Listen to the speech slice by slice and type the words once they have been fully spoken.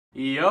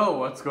Yo,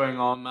 what's going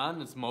on,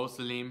 man? It's Mo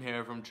Salim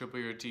here from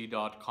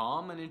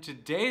TripleYourT.com, and in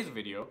today's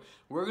video,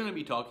 we're going to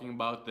be talking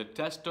about the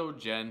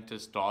Testogen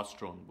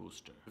testosterone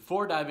booster.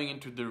 Before diving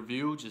into the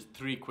review, just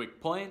 3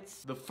 quick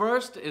points. The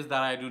first is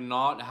that I do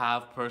not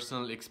have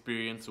personal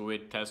experience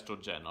with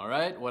Testogen,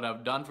 alright? What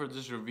I've done for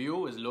this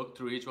review is look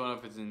through each one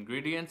of its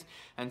ingredients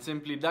and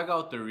simply dug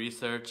out the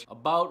research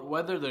about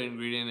whether the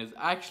ingredient is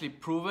actually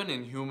proven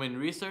in human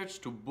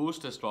research to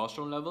boost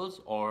testosterone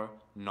levels or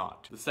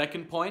not. The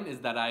second point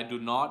is that I do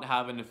not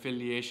have an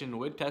affiliation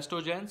with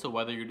Testogen, so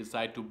whether you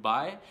decide to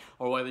buy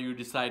or whether you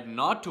decide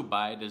not to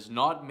buy does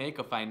not make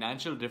a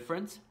financial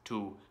difference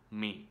to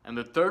me. And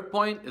the third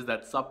point is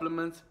that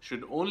supplements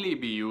should only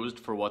be used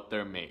for what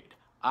they're made,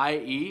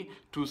 i.e.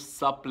 to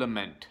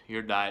supplement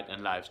your diet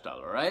and lifestyle,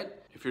 alright?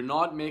 If you're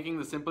not making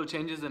the simple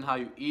changes in how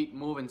you eat,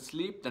 move, and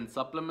sleep, then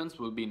supplements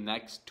will be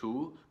next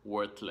to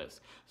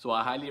worthless. So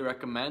I highly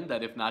recommend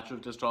that if natural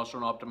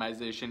testosterone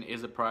optimization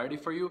is a priority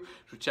for you,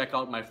 to check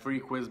out my free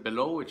quiz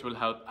below, which will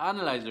help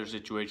analyze your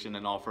situation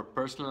and offer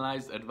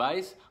personalized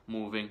advice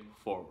moving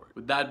forward.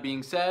 With that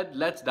being said,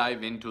 let's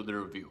dive into the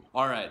review.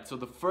 Alright, so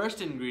the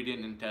first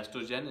ingredient in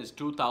Testogen is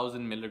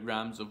 2000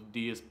 milligrams of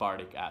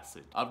D-Aspartic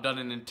acid. I've done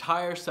an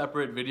entire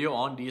separate video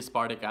on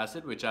D-Aspartic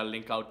acid, which I'll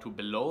link out to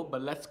below,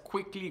 but let's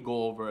quickly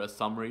go over a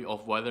summary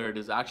of whether it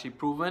is actually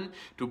proven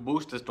to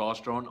boost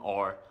testosterone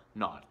or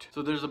not.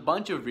 So there's a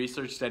bunch of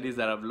research studies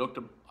that have looked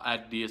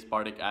at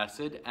D-Aspartic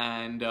acid,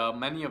 and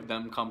many of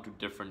them come to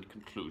different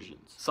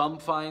conclusions. Some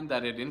find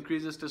that it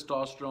increases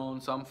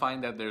testosterone, some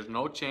find that there's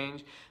no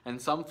change,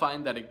 and some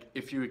find that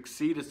if you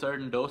exceed a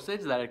certain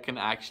dosage that it can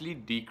actually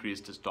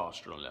decrease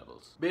testosterone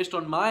levels. Based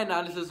on my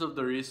analysis of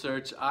the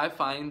research, I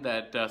find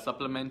that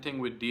supplementing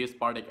with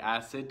D-Aspartic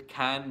acid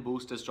can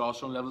boost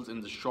testosterone levels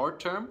in the short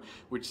term,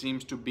 which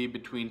seems to be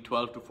between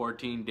 12 to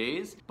 14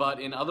 days, but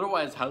in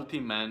otherwise healthy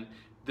men,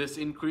 this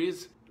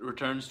increase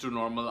returns to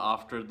normal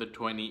after the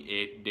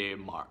 28-day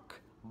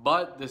mark.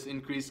 But this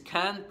increase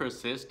can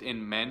persist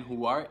in men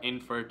who are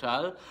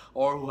infertile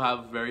or who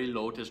have very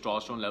low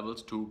testosterone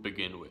levels to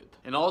begin with.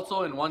 And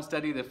also in one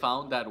study they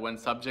found that when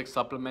subjects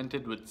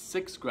supplemented with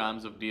 6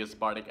 grams of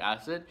D-Aspartic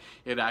acid,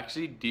 it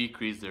actually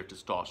decreased their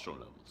testosterone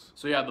levels.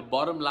 So yeah, the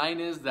bottom line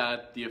is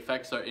that the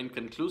effects are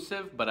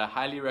inconclusive, but I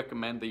highly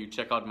recommend that you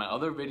check out my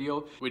other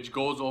video which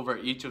goes over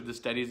each of the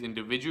studies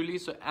individually,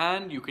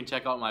 and you can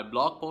check out my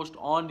blog post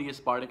on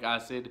D-Aspartic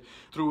acid,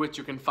 through which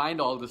you can find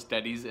all the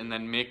studies and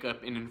then make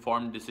up an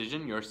informed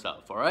decision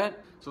yourself, alright?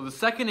 So the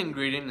second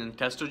ingredient in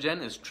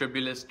Testogen is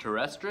Tribulus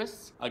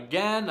terrestris.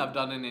 Again, I've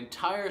done an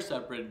entire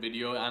separate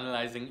video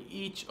analyzing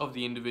each of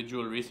the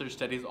individual research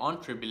studies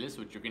on Tribulus,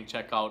 which you can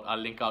check out. I'll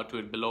link out to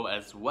it below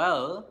as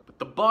well. But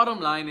the bottom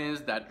line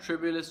is that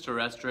Tribulus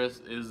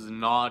terrestris is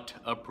not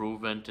a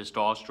proven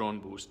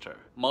testosterone booster.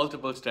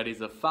 Multiple studies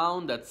have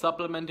found that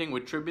supplementing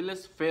with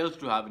Tribulus fails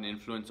to have an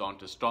influence on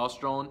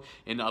testosterone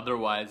in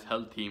otherwise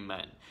healthy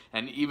men.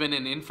 And even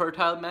in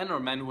infertile men or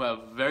men who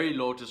have very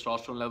low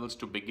testosterone levels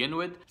to begin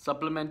with,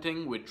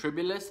 supplementing with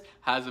Tribulus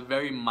has a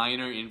very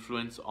minor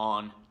influence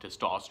on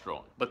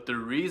testosterone. But the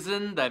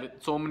reason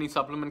that so many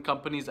supplement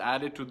companies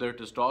add it to their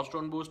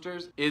testosterone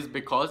boosters is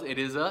because it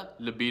is a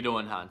libido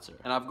enhancer.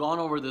 And I've gone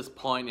over this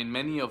point in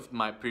many of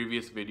my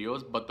previous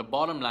videos, but the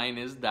bottom line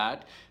is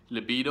that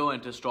libido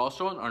and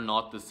testosterone are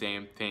not the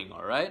same thing,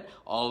 alright?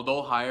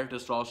 Although higher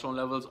testosterone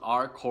levels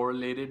are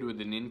correlated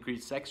with an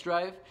increased sex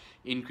drive,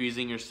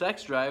 increasing your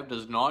sex drive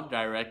does not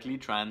directly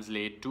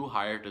translate to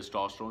higher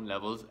testosterone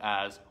levels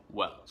as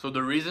well. So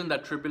the reason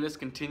that Tribulus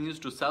continues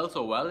to sell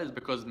so well is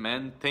because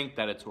men think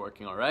that it's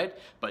working, alright?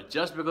 But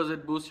just because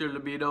it boosts your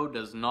libido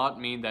does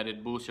not mean that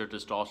it boosts your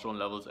testosterone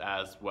levels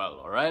as well,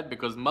 alright?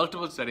 Because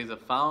multiple studies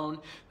have found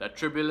that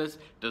Tribulus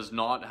does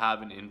not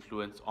have an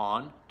influence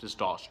on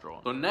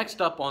testosterone. So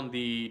next up on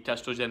the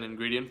Testogen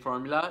ingredient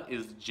formula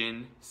is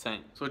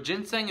ginseng. So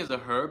ginseng is a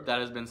herb that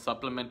has been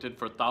supplemented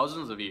for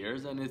thousands of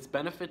years, and its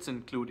benefits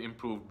include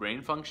improved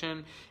brain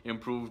function,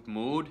 improved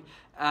mood,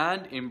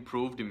 and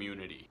improved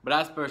immunity. But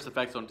as per its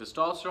effects on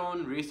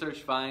testosterone,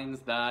 research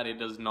finds that it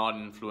does not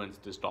influence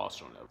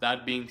testosterone levels.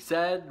 That being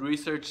said,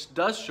 research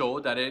does show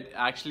that it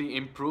actually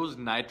improves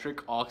nitric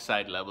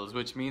oxide levels,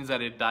 which means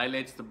that it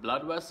dilates the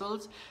blood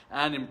vessels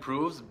and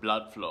improves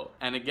blood flow.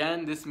 And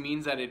again, this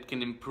means that it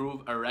can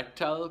improve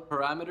erectile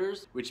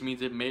parameters, which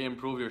means it may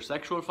improve your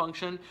sexual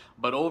function,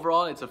 but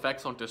overall its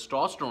effects on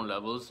testosterone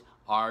levels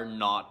are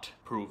not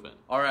proven.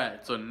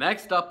 Alright, so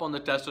next up on the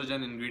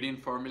Testogen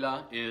ingredient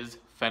formula is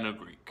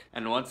Fenugreek.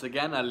 And once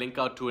again, I'll link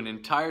out to an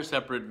entire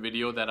separate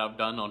video that I've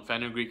done on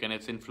Fenugreek and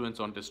its influence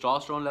on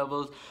testosterone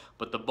levels.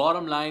 But the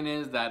bottom line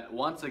is that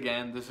once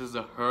again, this is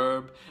a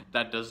herb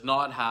that does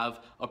not have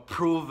a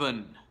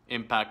proven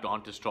impact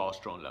on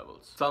testosterone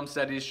levels. Some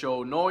studies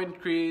show no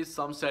increase,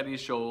 some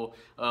studies show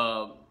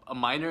a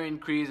minor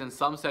increase, and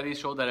some studies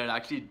show that it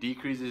actually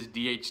decreases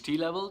DHT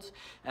levels,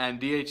 and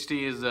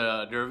DHT is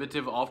a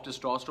derivative of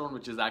testosterone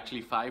which is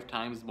actually 5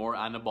 times more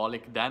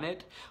anabolic than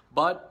it.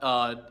 But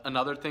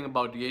another thing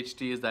about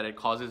DHT is that it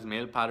causes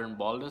male pattern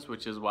baldness,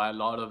 which is why a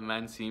lot of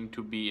men seem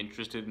to be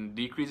interested in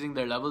decreasing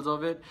their levels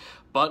of it.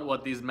 But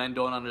what these men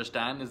don't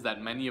understand is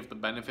that many of the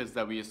benefits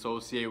that we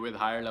associate with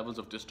higher levels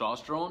of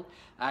testosterone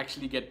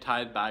actually get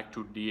tied back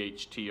to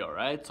DHT,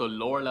 alright? So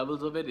lower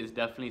levels of it is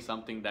definitely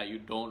something that you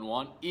don't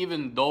want.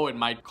 Even though it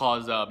might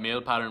cause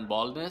male pattern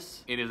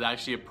baldness, it is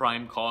actually a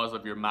prime cause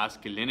of your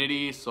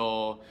masculinity.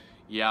 So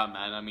yeah,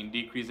 man, I mean,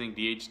 decreasing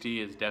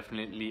DHT is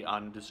definitely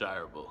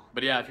undesirable.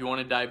 But yeah, if you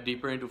want to dive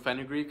deeper into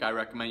fenugreek, I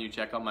recommend you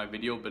check out my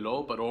video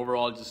below. But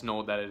overall, just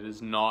know that it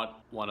is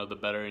not one of the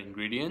better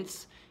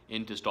ingredients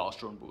in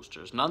testosterone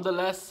boosters.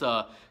 Nonetheless,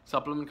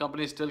 supplement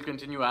companies still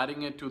continue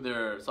adding it to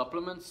their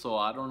supplements, so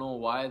I don't know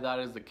why that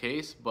is the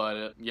case,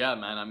 but yeah,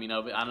 man, I mean,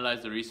 I've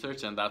analyzed the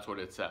research and that's what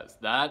it says,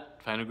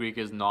 that fenugreek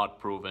is not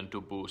proven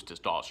to boost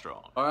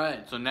testosterone.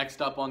 Alright, so next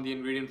up on the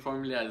ingredient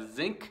formula is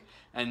zinc.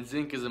 And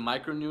zinc is a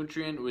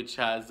micronutrient which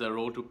has a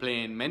role to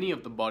play in many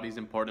of the body's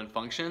important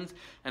functions.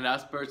 And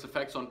as per its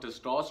effects on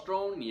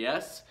testosterone,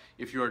 yes,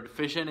 if you are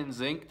deficient in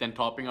zinc, then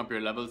topping up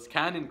your levels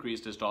can increase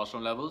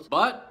testosterone levels.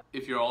 But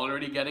if you're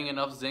already getting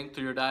enough zinc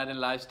through your diet and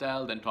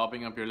lifestyle, then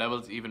topping up your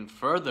levels even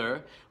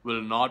further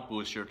will not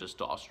boost your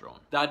testosterone.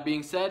 That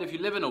being said, if you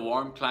live in a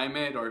warm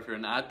climate or if you're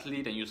an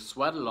athlete and you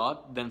sweat a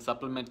lot, then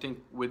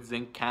supplementing with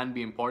zinc can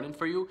be important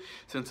for you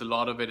since a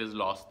lot of it is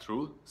lost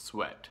through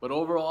sweat. But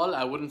overall,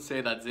 I wouldn't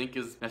say that zinc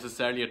is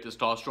necessarily a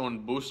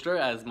testosterone booster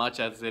as much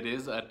as it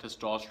is a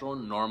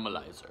testosterone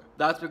normalizer.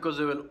 That's because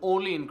it will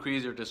only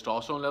increase your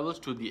testosterone levels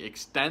to the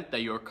extent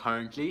that you're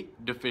currently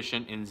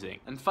deficient in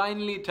zinc. And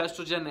finally,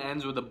 testogen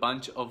ends with a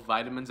bunch of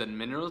vitamins and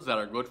minerals that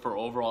are good for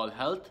overall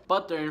health,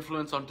 but their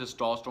influence on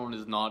testosterone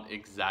is not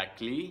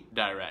exactly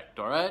direct,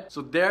 alright?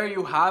 So there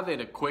you have it,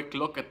 a quick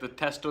look at the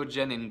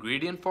testogen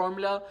ingredient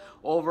formula.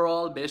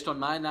 Overall, based on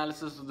my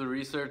analysis of the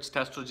research,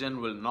 testogen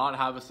will not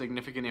have a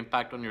significant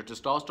impact on your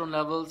testosterone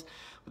levels.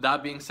 With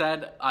that being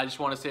said, I just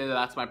want to say that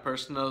that's my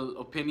personal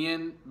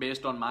opinion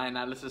based on my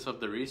analysis of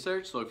the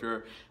research. So if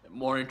you're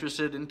more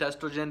interested in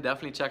testogen,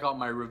 definitely check out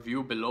my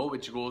review below,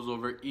 which goes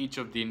over each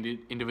of the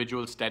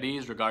individual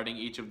studies regarding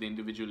each of the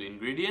individual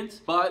ingredients.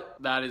 But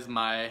that is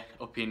my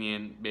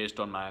opinion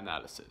based on my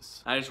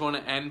analysis. I just want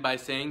to end by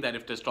saying that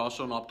if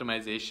testosterone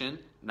optimization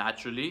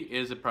naturally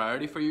is a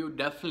priority for you,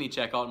 definitely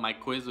check out my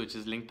quiz, which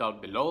is linked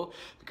out below,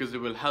 because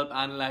it will help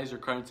analyze your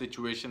current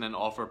situation and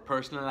offer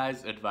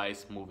personalized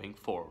advice moving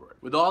forward.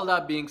 With all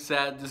that being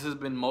said, this has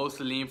been Mo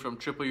Salim from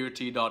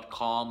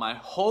TripleUT.com. I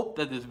hope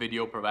that this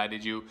video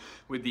provided you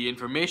with the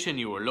information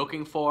you were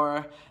looking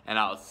for, and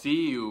I'll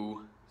see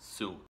you soon.